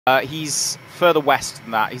He's further west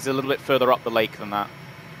than that. He's a little bit further up the lake than that.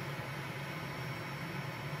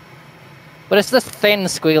 But it's the thin,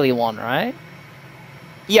 squiggly one, right?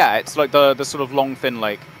 Yeah, it's like the sort of long, thin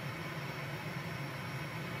lake.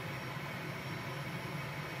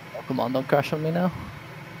 Oh, come on, don't crash on me now.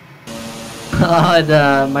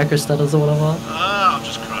 The microstutters or whatever. Ah, I've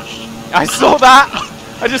just crashed. I saw that!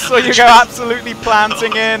 I just saw you go absolutely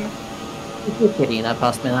planting in. You're kidding, that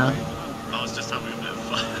passed me now. I was just having a bit of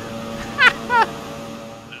fun.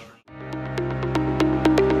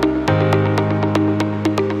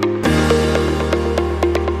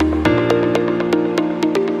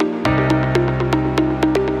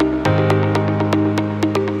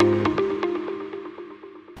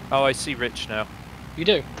 Oh, I see Rich now. You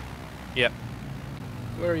do? Yep.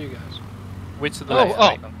 Where are you guys? We're to the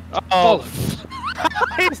left. Oh!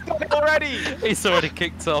 He's done it already! He's already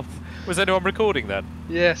kicked off. Was anyone recording then?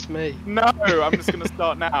 Yes, me. No, I'm just going to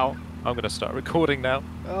start now. I'm going to start recording now.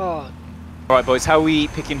 Oh. Alright boys, how are we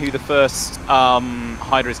picking who the first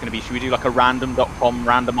hider is going to be? Should we do like a random.com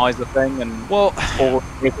randomizer thing? And or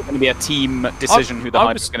is it going to be a team decision who the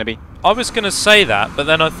hider is going to be? I was going to say that, but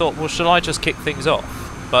then I thought, well, shall I just kick things off?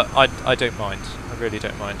 But I don't mind. I really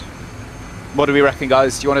don't mind. What do we reckon,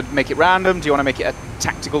 guys? Do you want to make it random? Do you want to make it a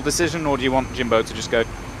tactical decision? Or do you want Jimbo to just go?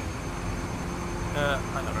 I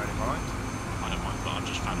don't really mind. I don't mind, but I've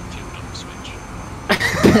just found fueled up switch.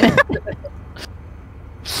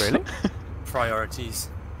 Really? Priorities.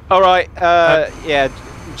 Alright, yeah,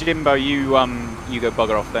 Jimbo, you go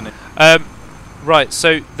bugger off then. Right,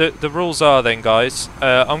 so the rules are then, guys,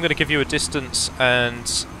 I'm going to give you a distance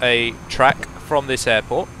and a track from this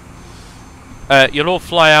airport. You'll all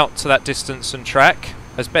fly out to that distance and track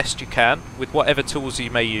as best you can with whatever tools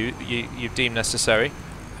you may you deem necessary,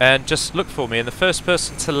 and just look for me, and the first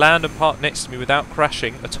person to land and park next to me without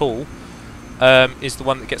crashing at all is the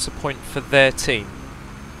one that gets a point for their team.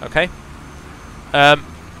 Okay?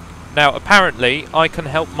 Now apparently I can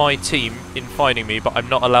help my team in finding me, but I'm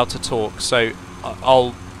not allowed to talk, so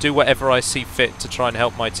I'll do whatever I see fit to try and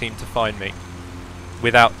help my team to find me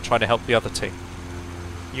without trying to help the other team.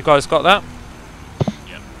 You guys got that?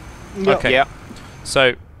 Yeah. Okay. Yeah.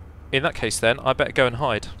 So, in that case then, I better go and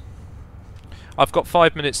hide. I've got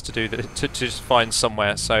 5 minutes to do that, to just find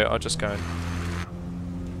somewhere, so I'll just go and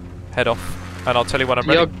head off, and I'll tell you when I'm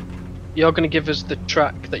ready. You're going to give us the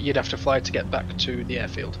track that you'd have to fly to get back to the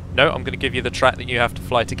airfield? No, I'm going to give you the track that you have to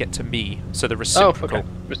fly to get to me, so the reciprocal. Oh, okay.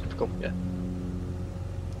 Reciprocal, yeah.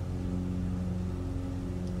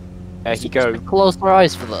 There you go. Close our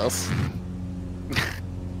eyes for this.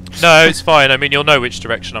 No, it's fine. I mean, you'll know which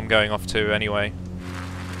direction I'm going off to anyway.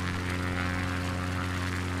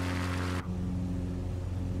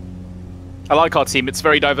 I like our team, it's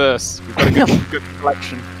very diverse. We've got a good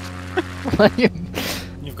collection.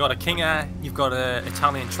 You've got a King Air, you've got an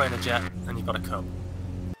Italian trainer jet, and you've got a Cub.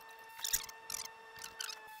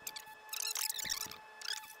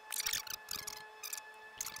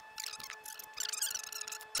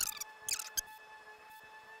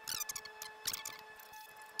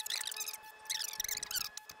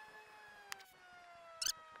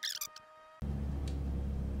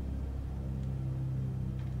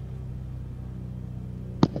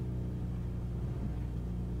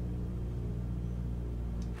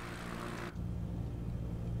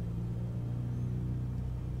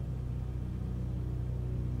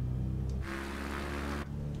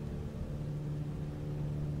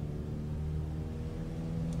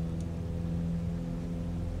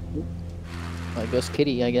 There goes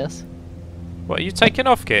Kitty, I guess. What, are you taking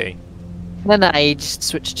off, Kitty? Then I just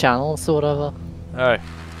switch channels or whatever. Oh.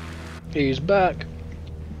 He's back.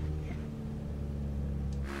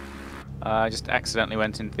 I just accidentally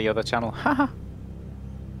went into the other channel. Haha.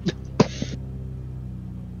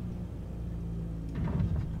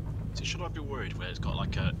 So should I be worried where it's got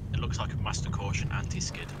like a, it looks like a master caution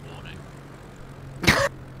anti-skid warning?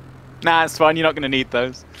 Nah, it's fine, you're not going to need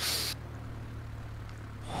those.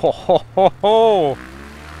 Ho ho ho ho!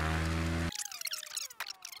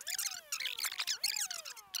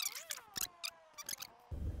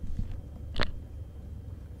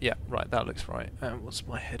 Yeah, right, that looks right. What's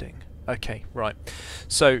my heading? Okay, right.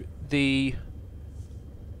 So, the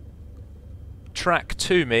track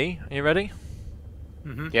to me, are you ready?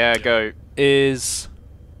 Mm-hmm. Yeah, go. Is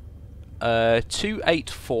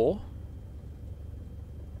 284,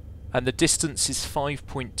 and the distance is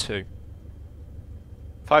 5.2.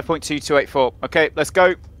 5.2284. Okay, let's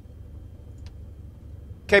go.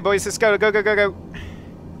 Okay, boys, let's go, go, go, go, go.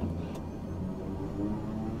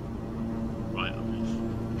 Right, I'm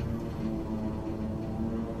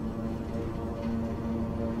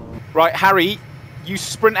off. Right, Harry, you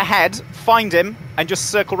sprint ahead, find him, and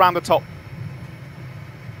just circle around the top.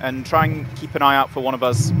 And try and keep an eye out for one of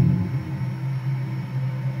us.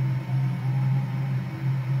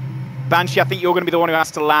 Banshee, I think you're going to be the one who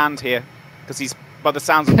has to land here, because he's, by the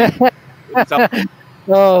sounds of it,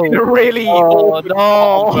 No. in a really awkward spot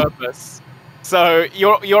on purpose. So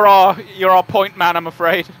you're our point man, I'm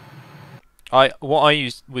afraid. What I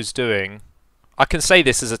was doing, I can say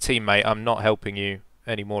this as a teammate. I'm not helping you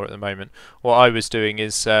anymore at the moment. What I was doing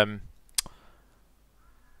is I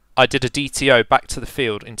did a DTO back to the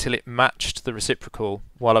field until it matched the reciprocal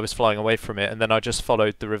while I was flying away from it, and then I just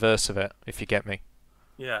followed the reverse of it. If you get me.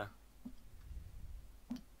 Yeah.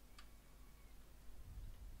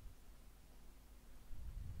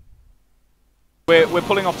 We're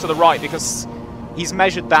pulling off to the right because he's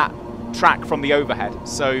measured that track from the overhead,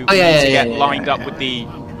 so we need to get lined up with the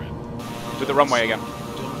runway again.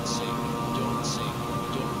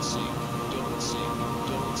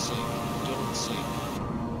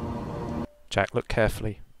 Jack, look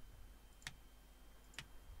carefully.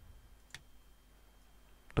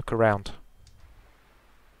 Look around.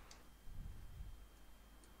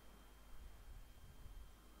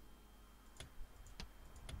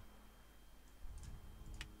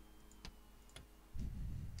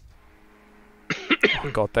 Oh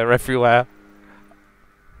God, they're everywhere.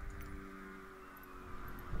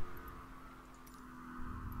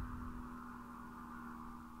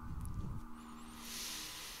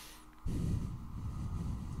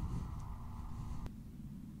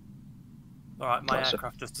 Alright, my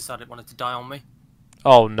aircraft just decided it wanted to die on me.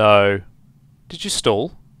 Oh no. Did you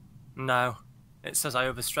stall? No. It says I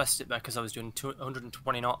overstressed it because I was doing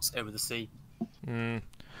 120 knots over the sea. Mm.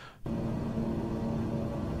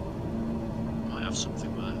 Might have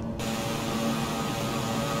something there.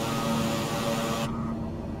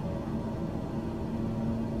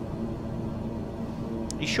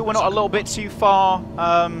 You sure we're not a little bit too far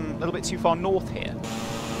north here?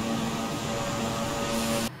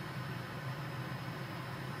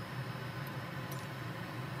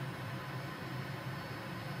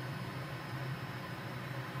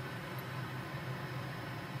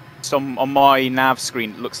 So on my nav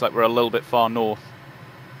screen, it looks like we're a little bit far north.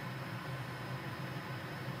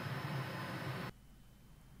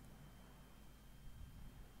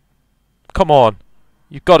 Come on.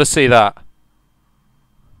 You've got to see that.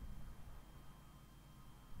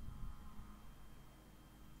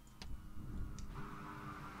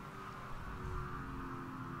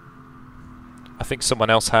 I think someone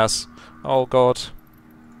else has. Oh God.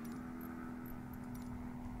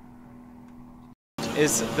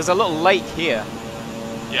 There's a little lake here.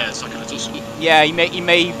 Yeah, it's like a little swamp. Yeah, he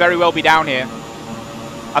may very well be down here.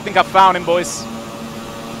 I think I found him, boys.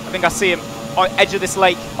 I think I see him on the edge of this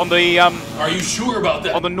lake, on the Are you sure about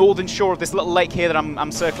that? on the northern shore of this little lake here that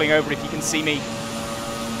I'm circling over. If you can see me, I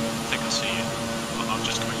think I see you. I'm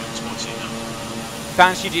just coming in towards you now.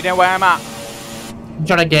 Banshee, do you know where I'm at? I'm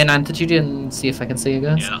trying to gain altitude and see if I can see you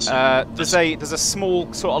guys. Yeah, that's There's a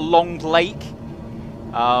small sort of long lake.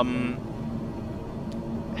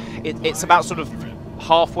 It's about sort of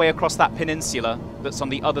halfway across that peninsula that's on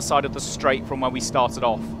the other side of the strait from where we started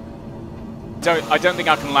off. I don't think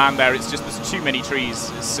I can land there. It's just there's too many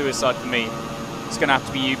trees. It's suicide for me. It's gonna have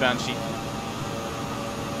to be you, Banshee.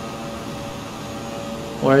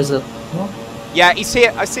 Where is it? Yeah, he's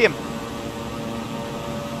here. I see him.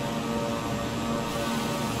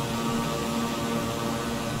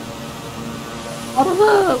 Out of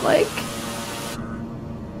the lake.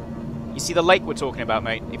 You see the lake we're talking about,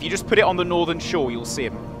 mate? If you just put it on the northern shore, you'll see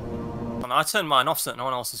him. And I turned mine off so that no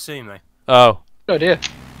one else is seeing me. Oh. Oh dear.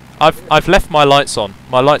 I've left my lights on.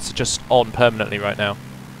 My lights are just on permanently right now.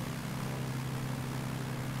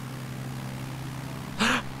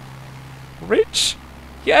 Rich?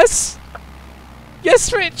 Yes!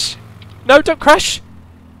 Yes, Rich! No, don't crash!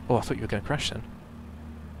 Oh, I thought you were going to crash then.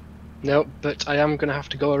 No, but I am going to have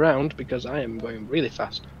to go around because I am going really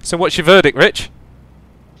fast. So what's your verdict, Rich?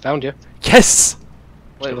 Found you. Yes!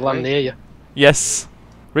 To land near you. Yes.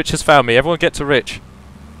 Rich has found me. Everyone get to Rich.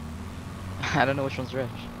 I don't know which one's Rich.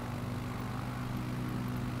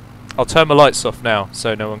 I'll turn my lights off now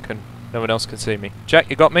so no one else can see me. Jack,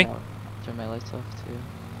 you got me? Oh, turn my lights off too.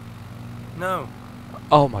 No.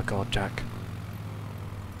 Oh my God, Jack.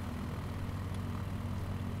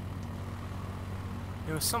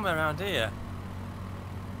 It was somewhere around here.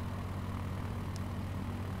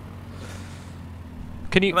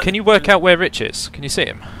 Can you work out where Rich is? Can you see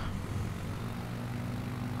him?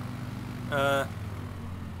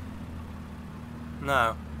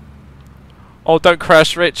 No. Oh, don't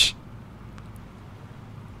crash, Rich.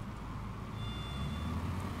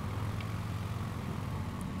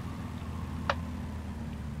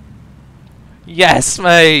 Yes,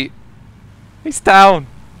 mate. He's down.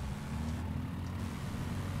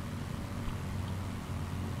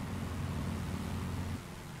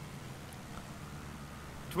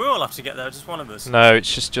 Do we all have to get there? Just one of us? No,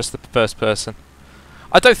 it's just the first person.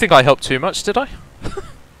 I don't think I helped too much, did I?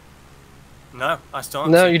 No, I still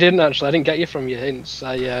No, you didn't actually. I didn't get you from your hints.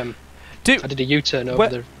 I did a U-turn over were,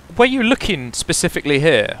 there. Were you looking specifically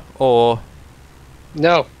here, or?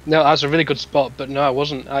 No, that was a really good spot, but no, I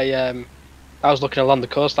wasn't. I was looking along the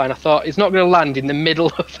coastline. I thought it's not going to land in the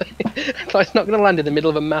middle of. I thought it's not going to land in the middle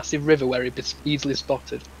of a massive river where he'd be easily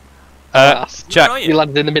spotted. Jack, Where are You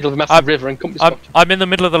landed in the middle of a massive river and couldn't be spotted. I'm in the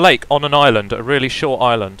middle of the lake on an island, a really short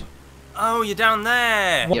island. Oh, you're down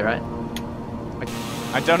there! You're right.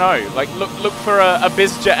 I don't know. Like, look for a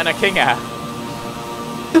bizjet and a king air.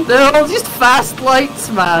 They're all just fast lights,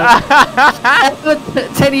 man.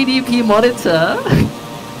 1080p monitor.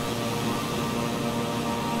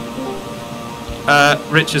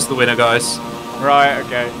 Rich is the winner, guys. Right.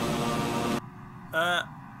 Okay.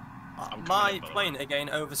 My plane again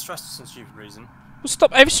overstressed for some stupid reason. Well,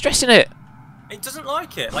 stop overstressing it. It doesn't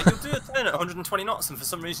like it. Like, you'll do a turn at 120 knots and for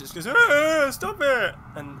some reason it just goes, stop it!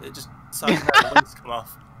 And it just decides now the wings come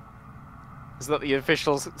off. Is that the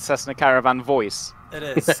official Cessna Caravan voice? It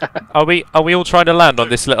is. Are we all trying to land on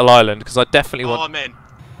this little island? Because I definitely Oh, want. I'm in.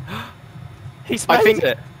 I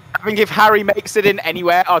think if Harry makes it in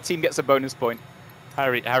anywhere, our team gets a bonus point.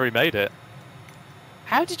 Harry made it.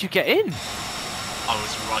 How did you get in? I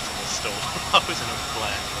was right on the stall. I was in a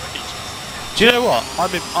flare for ages. Do you know what?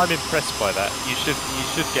 I'm impressed by that. You should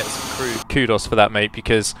get some crew kudos for that, mate.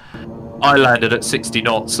 Because I landed at 60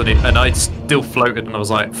 knots and I still floated, and I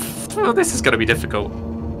was like, well, this is going to be difficult.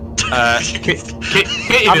 I'm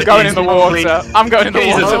going in the water. I'm going in the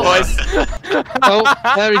water, boys. Oh,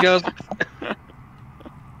 there he goes.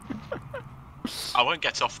 I won't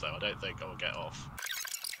get off though. I don't think I will get off.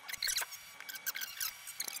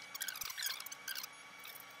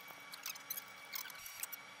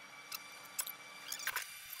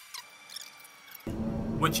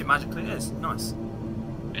 Which it magically is. Nice.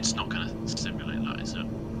 It's not going to simulate that, is it?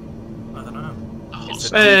 I don't know.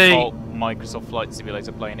 It's Oh, a default Microsoft Flight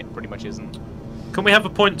Simulator plane. It pretty much isn't. Can we have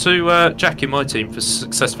a point to Jack in my team for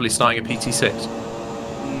successfully starting a PT6?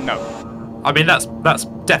 No. I mean, that's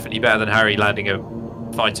definitely better than Harry landing a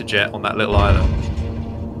fighter jet on that little island.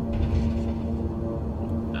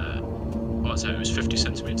 Well, so it was 50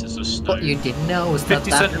 centimeters of snow. What you didn't know was that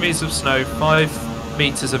 50 centimeters of snow, 5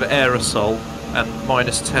 meters of aerosol, and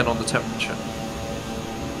 -10 on the temperature.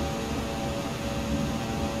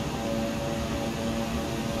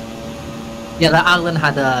 Yeah, that island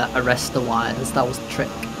had arrestor wires. That was the trick.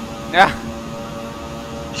 Yeah.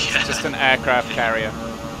 Yeah. It's just an aircraft carrier.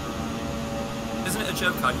 Isn't it a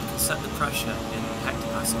joke how you can set the pressure in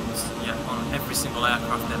hectopascals, yet on every single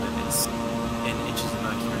aircraft ever it's in inches of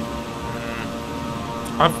mercury?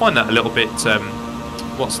 I find that a little bit,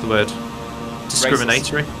 what's the word?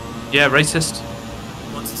 Discriminatory? Racist. Yeah, racist.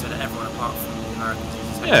 Once you said everyone apart from the Americans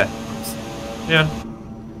uses Yeah. hectopascals. Yeah.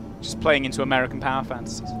 Just playing into American power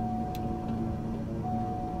fantasies.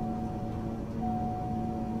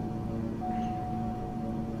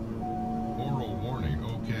 Oral warning,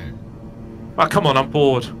 okay. Oh, come on, I'm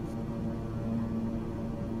bored.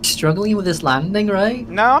 Struggling with this landing, right?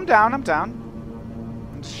 No, I'm down. I'm down.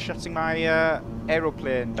 I'm just shutting my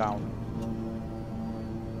aeroplane down.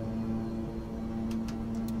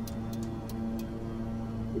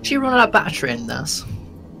 Did you run out of battery in this?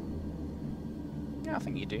 Yeah, I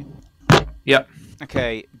think you do. Yep,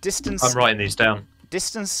 Okay, distance. I'm writing these down.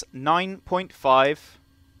 Distance 9.5.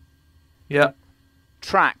 Yeah.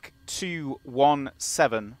 Track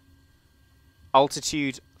 217.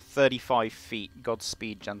 Altitude 35 feet.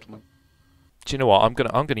 Godspeed, gentlemen. Do you know what? I'm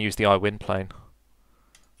gonna use the I-Win plane.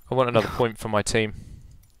 I want another point for my team.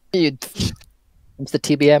 It's the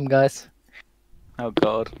TBM, guys. Oh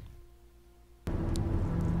god.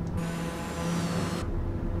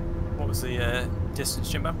 What was the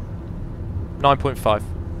distance, Jimbo? 9.5.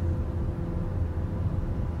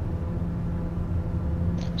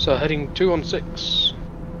 So heading 216.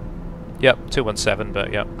 Yep, 217,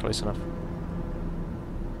 but yep, close enough.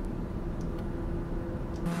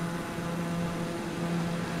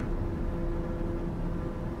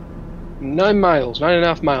 Nine miles,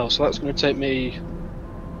 9.5 miles. So that's going to take me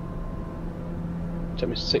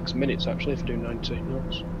 6 minutes actually if I do 90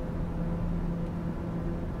 knots.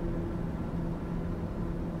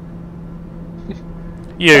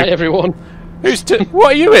 You. Hi everyone. What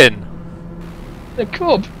are you in? A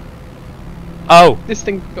Cub. Oh. This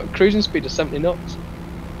thing got a cruising speed of 70 knots.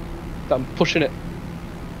 I'm pushing it.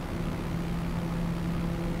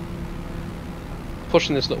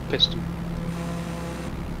 pushing this little piston.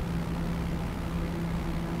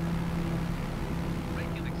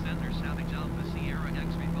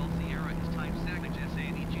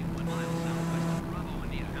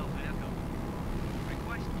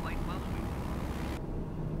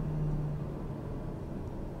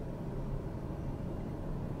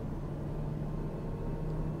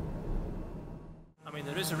 I mean,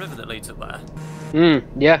 there is a river that leads up there.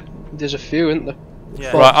 Yeah, there's a few, isn't there?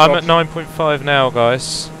 Yeah. Right, I'm at 9.5 now,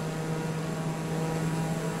 guys.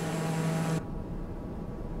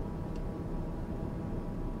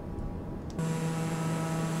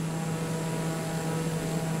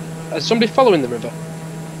 Is somebody following the river?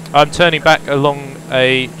 I'm turning back along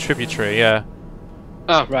a tributary, yeah.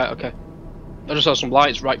 Ah, right, okay. I just saw some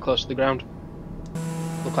lights right close to the ground.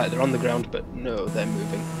 Look like they're on the ground, but no, they're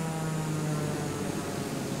moving.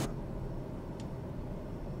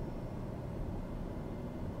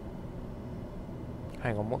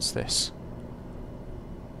 Hang on, what's this?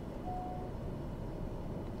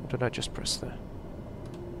 What did I just press there?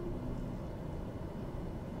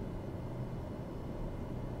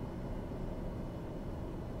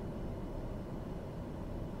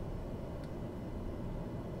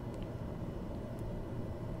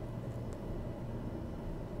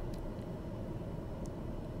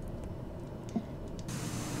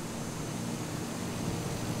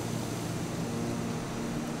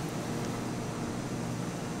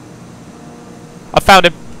 I found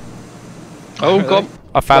him. Oh, God.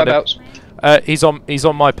 I found him. Whereabouts? He's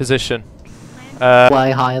on my position.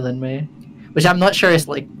 Way higher than me, which I'm not sure is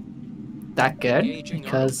like that good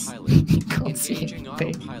because you can't see Engaging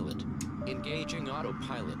anything. autopilot. Engaging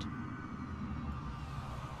autopilot.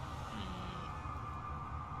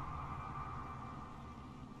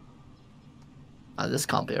 Oh, this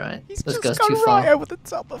can't be right. He's This just goes gone too right far. over the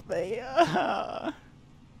top of me.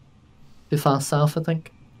 Too far south, I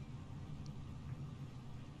think.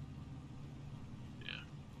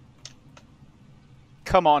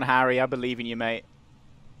 Come on, Harry. I believe in you, mate.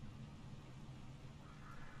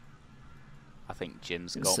 I think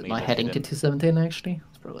Jim's got Is me. my Look heading at to him. 217 actually?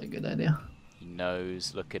 It's probably a good idea. He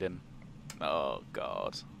knows. Look at him. Oh,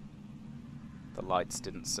 God. The lights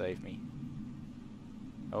didn't save me.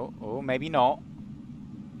 Oh, maybe not.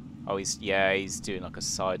 Oh, he's doing like a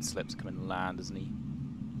side slip to come and land, isn't he?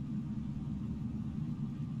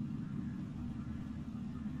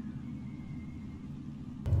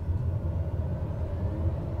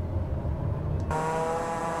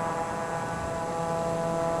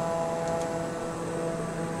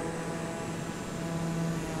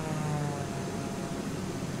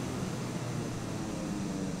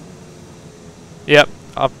 Yep,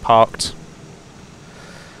 I've parked.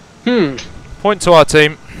 Hmm. Point to our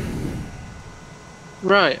team.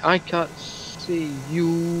 Right, I can't see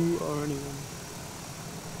you or anyone.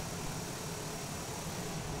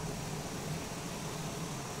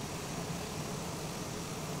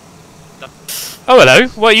 Oh, hello.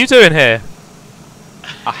 What are you doing here?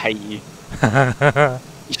 I hate you.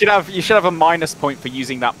 You should have a minus point for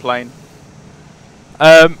using that plane.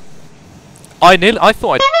 I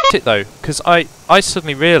thought I'd it though, because I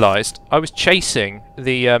suddenly realised I was chasing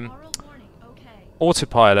the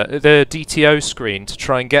autopilot, the DTO screen, to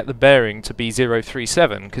try and get the bearing to be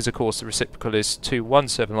 037, because of course the reciprocal is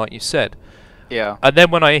 217, like you said. Yeah. And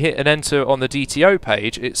then when I hit an enter on the DTO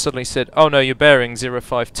page, it suddenly said, "Oh no, your bearing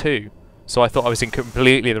 052." So I thought I was in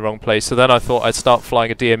completely the wrong place. So then I thought I'd start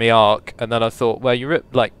flying a DME arc, and then I thought, well, you're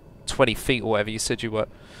at like 20 feet or whatever. You said you were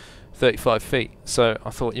 35 feet. So I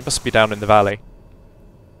thought you must be down in the valley.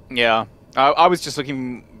 Yeah. I was just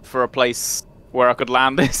looking for a place where I could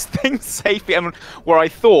land this thing safely, and where I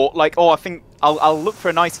thought, like, oh, I think I'll look for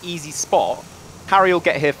a nice, easy spot. Harry will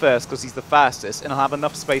get here first because he's the fastest, and I'll have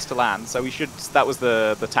enough space to land. So we should. That was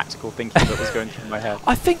the tactical thinking that was going through my head.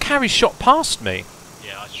 I think Harry shot past me.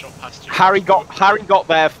 Yeah, I shot past you. Harry got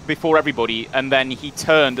there before everybody, and then he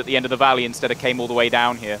turned at the end of the valley instead of came all the way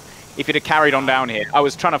down here. If it had carried on down here, I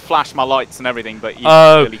was trying to flash my lights and everything, but you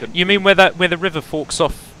really couldn't. You mean where the river forks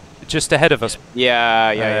off just ahead of us?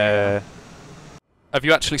 Yeah. Have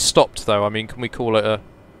you actually stopped though? I mean, can we call it a?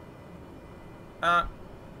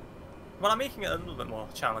 Well, I'm making it a little bit more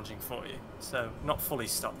challenging for you, so not fully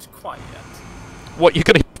stopped quite yet. What, you're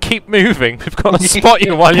gonna keep moving? We've got to spot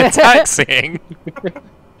you while you're taxiing.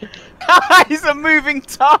 He's a moving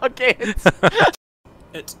target.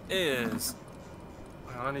 It is.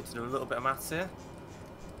 Well, I need to do a little bit of maths here.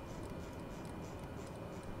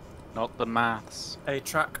 Not the maths. A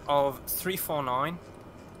track of 349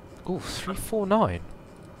 Ooh, 349.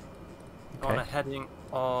 on a Okay. heading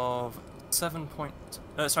of 7.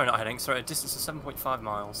 Sorry, not heading. Sorry, a distance of 7.5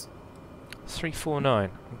 miles. 349.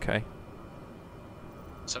 Okay.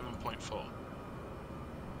 7.4.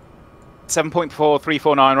 7.4,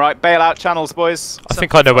 349. Right, bail out channels, boys. I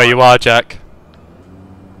think I know where you are, Jack.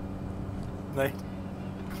 No.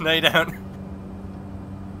 No, you don't.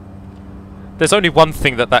 There's only one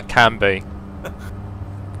thing that can be.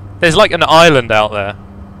 There's like an island out there.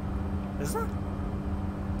 Is there?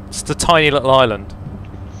 It's a tiny little island.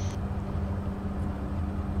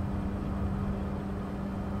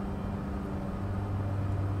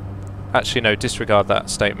 Actually, no, disregard that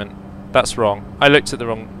statement. That's wrong. I looked at the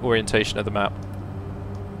wrong orientation of the map.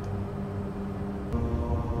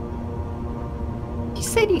 He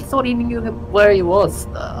said he thought he knew where he was,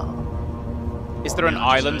 though. Is there an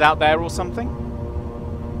island out there or something?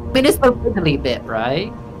 I mean, it's the wiggly bit,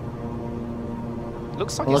 right?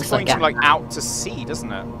 Looks like Looks it's like pointing a- like out to sea,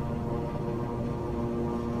 doesn't it?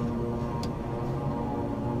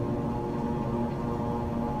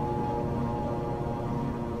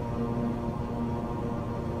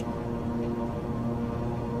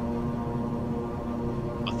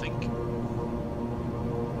 I think.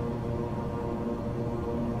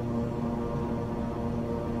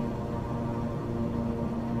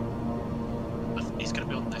 He's going to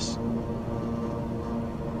be on this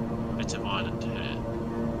bit of island here.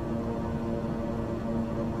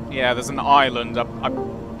 Yeah, there's an island. I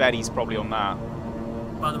bet he's probably on that.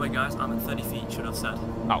 By the way, guys, I'm at 30 feet, should have said.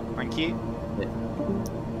 Oh, thank you.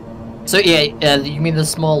 So yeah, you mean the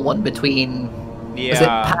small one between? Is it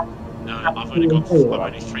Yeah. No, I've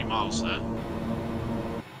only 3 miles there.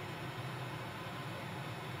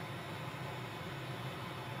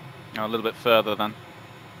 Oh, a little bit further then.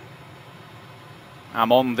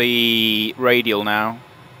 I'm on the radial now.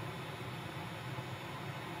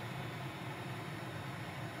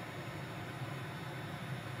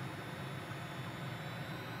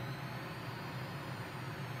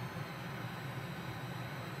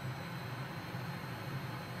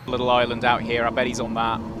 Little island out here. I bet he's on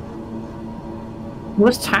that.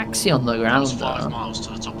 What's taxi on the ground? It's 5 though? miles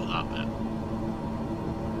to the top of that bit.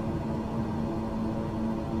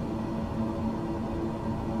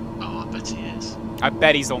 Oh, I bet he is. I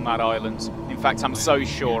bet he's on that island. In fact, I'm so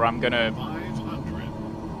sure I'm gonna. 500.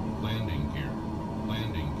 Landing gear.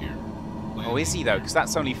 Landing gear. Oh, is he though? Because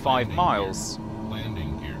that's only 5 miles.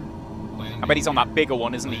 Landing gear. I bet he's on that bigger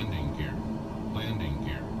one, isn't he? Landing gear. Landing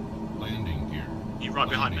gear. Landing gear. You right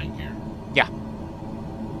behind me? Gear. Yeah.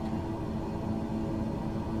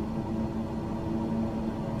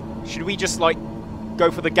 Should we just like go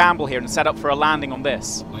for the gamble here and set up for a landing on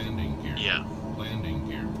this? Landing gear. Yeah. Landing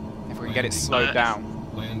gear. If we can get it slowed down.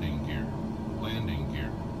 Landing gear. Landing gear.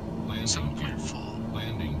 Landing gear. 7.4.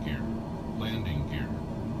 Landing gear. Landing gear.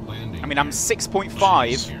 Landing I mean, I'm gear.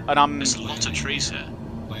 6.5 and I'm. There's a lot of trees here.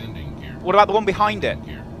 Landing gear. What about the one behind it?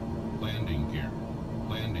 Gear. Landing gear.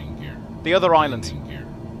 Landing gear. The other island. Landing gear.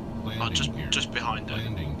 Oh, Landing gear. just behind it.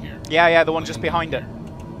 Landing gear. Yeah, the one just behind it.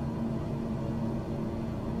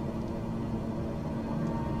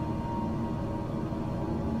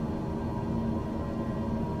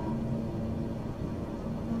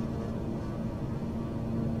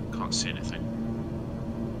 Can't see anything.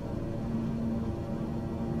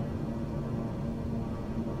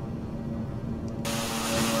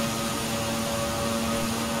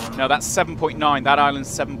 No, that's 7.9. That island's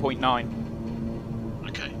 7.9.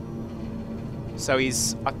 Okay. So he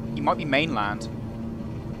might be mainland.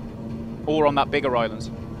 Or on that bigger island.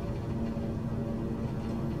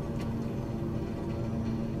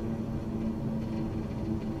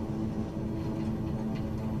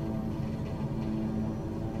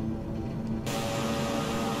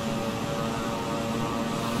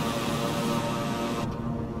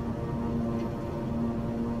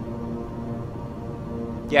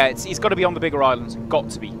 Yeah, he's got to be on the bigger islands. Got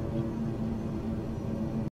to be.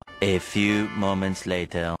 A few moments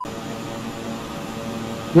later.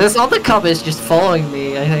 This other cub is just following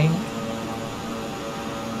me, I think.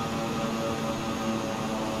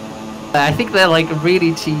 I think they're like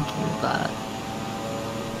really cheeky with that.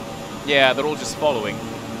 Yeah, they're all just following.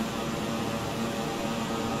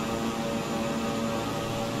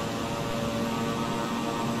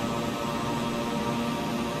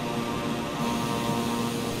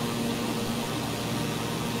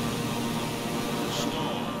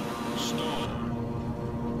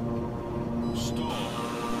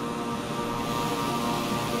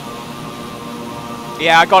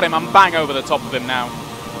 Yeah, I got him. I'm bang over the top of him now.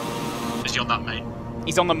 Is he on that, mate?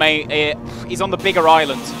 He's on the he's on the bigger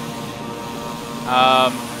island.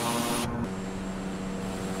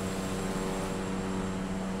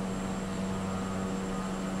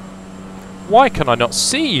 Why can I not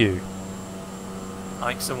see you? I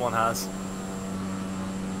think someone has.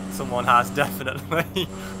 someone has, definitely.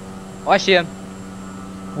 Oh, I see him.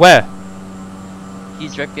 Where?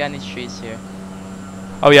 He's right behind these trees here.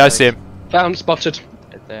 Oh yeah, I see him. Found, spotted.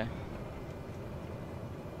 Right there.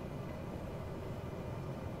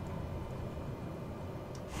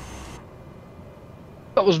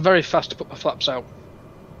 That was very fast to put my flaps out.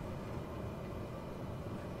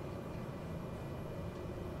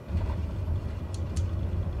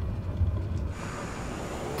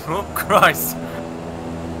 Oh, Christ.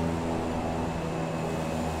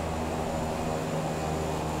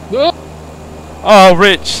 Oh! Oh,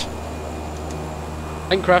 Rich.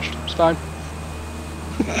 Ain't crashed, it's fine.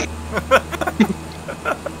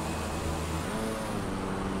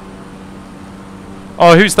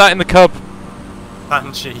 Oh, who's that in the cub?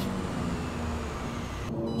 Banshee.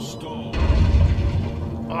 Stall.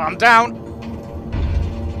 Oh, I'm down.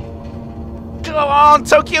 Go on,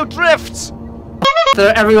 Tokyo Drift! So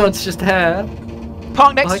everyone's just here.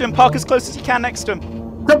 Park next I to him, park know. as close as you can next to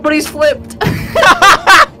him. Somebody's flipped.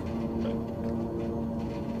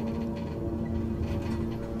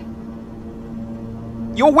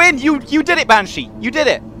 You'll win! You did it, Banshee! You did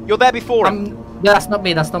it! You're there before him. Yeah, that's not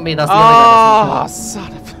me. That's not me. That's the Ah, other guy.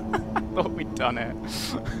 son of... I thought we'd done it.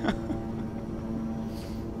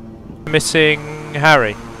 Missing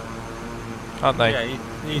Harry, aren't they? Yeah,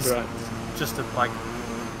 he's Right. just like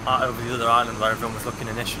over the other island where everyone was looking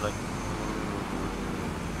initially.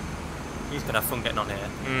 He's gonna have fun getting on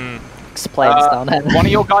here. Explains down there. One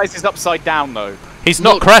of your guys is upside down, though. He's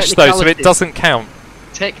not Look, crashed though, so it technicality. doesn't count.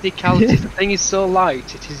 Technicality, the thing is so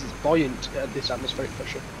light, it is buoyant at this atmospheric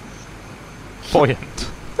pressure. Buoyant.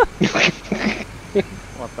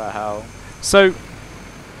 What the hell? So,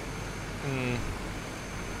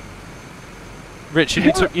 Rich,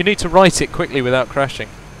 you need to write it quickly without crashing.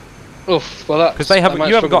 Oof, well that's... Because you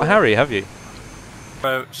haven't got Harry, have you?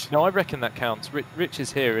 Approach. No, I reckon that counts. Rich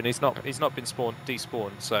is here, and he's not been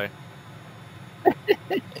despawned. So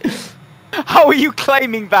How are you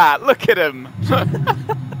claiming that? Look at him!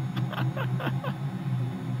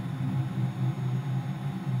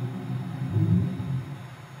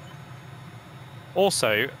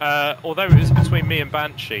 also, although it was between me and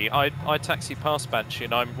Banshee, I taxied past Banshee,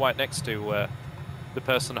 and I'm right next to the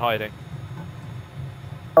person hiding.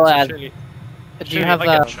 Oh, So do surely you have I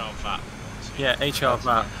get- Sharp fat. Yeah, HR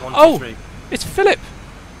VAT. 1, Oh! 2, 3. It's Philip.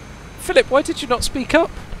 Philip, why did you not speak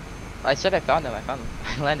up? I said I found him.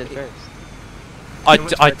 I landed first. I In which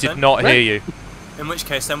did case then? not hear you. In which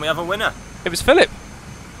case, then we have a winner. It was Philip.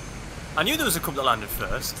 I knew there was a couple that landed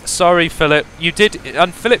first. Sorry, Philip. You did,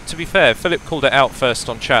 and Philip. To be fair, Philip called it out first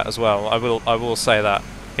on chat as well. I will say that.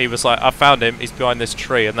 He was like, "I found him. He's behind this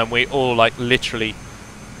tree," and then we all like literally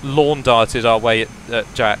lawn darted our way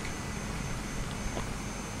at Jack.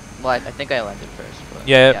 Well, I think I landed first. But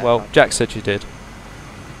Yeah, well, no. Jack said you did.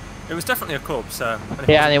 It was definitely a cub, so...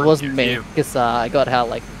 Yeah, and it wasn't for me you. because I got out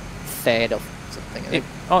like third of something. I think.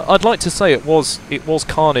 I'd like to say it was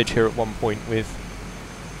carnage here at one point with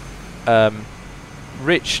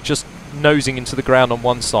Rich just nosing into the ground on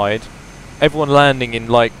one side, everyone landing in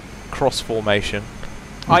like cross formation.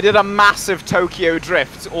 I did a massive Tokyo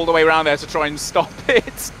Drift all the way around there to try and stop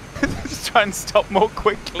it. Just try and stop more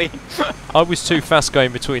quickly. I was too fast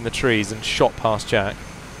going between the trees and shot past Jack.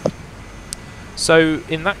 So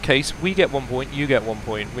in that case, we get 1 point, you get 1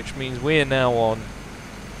 point, which means we're now on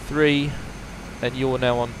 3, and you're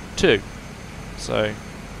now on 2. So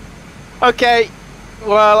Okay,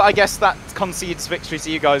 well, I guess that concedes victory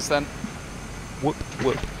to you guys then. whoop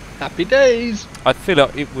whoop. Happy days! I feel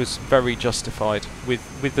like it was very justified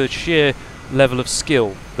with the sheer level of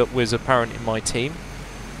skill that was apparent in my team.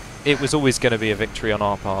 It was always going to be a victory on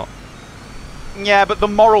our part. Yeah, but the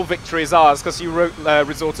moral victory is ours because you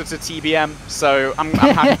resorted to TBM, so I'm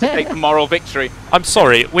happy to take the moral victory. I'm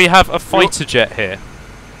sorry, we have a fighter jet here.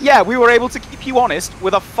 Yeah, we were able to keep you honest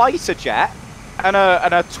with a fighter jet and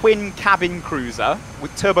a twin cabin cruiser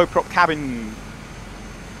with turboprop cabin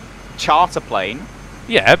charter plane.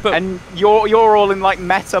 Yeah, but And you're all in like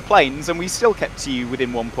meta planes, and we still kept you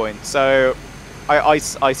within 1 point. So I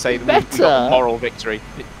say that we got the moral victory.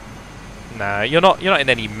 nah, you're not in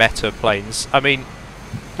any meta planes. I mean,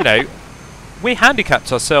 you know, we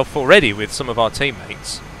handicapped ourselves already with some of our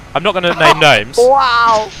teammates. I'm not going to name names.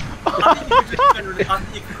 Wow! I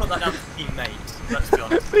think you can put that down to teammates, let's be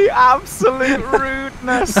honest. The absolute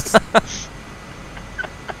rudeness.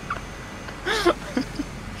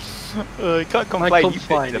 You can't My complain. club You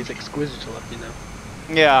flying picked is him. exquisite, I'll let you know.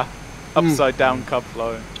 Yeah, upside down cub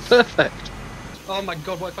flying. Perfect! Oh my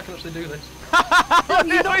god, what if I can actually do this?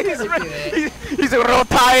 He's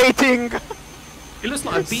rotating. He looks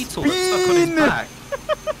like a beetle that's stuck on his back.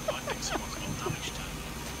 I think someone's got damage done.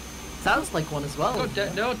 Sounds like one as well.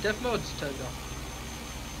 No, no, dev mode's turned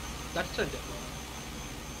off. That's turned dev mode.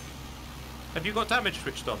 Have you got damage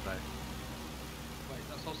switched on though? Wait,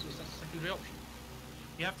 that's a secondary option.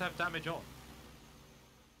 You have to have damage on.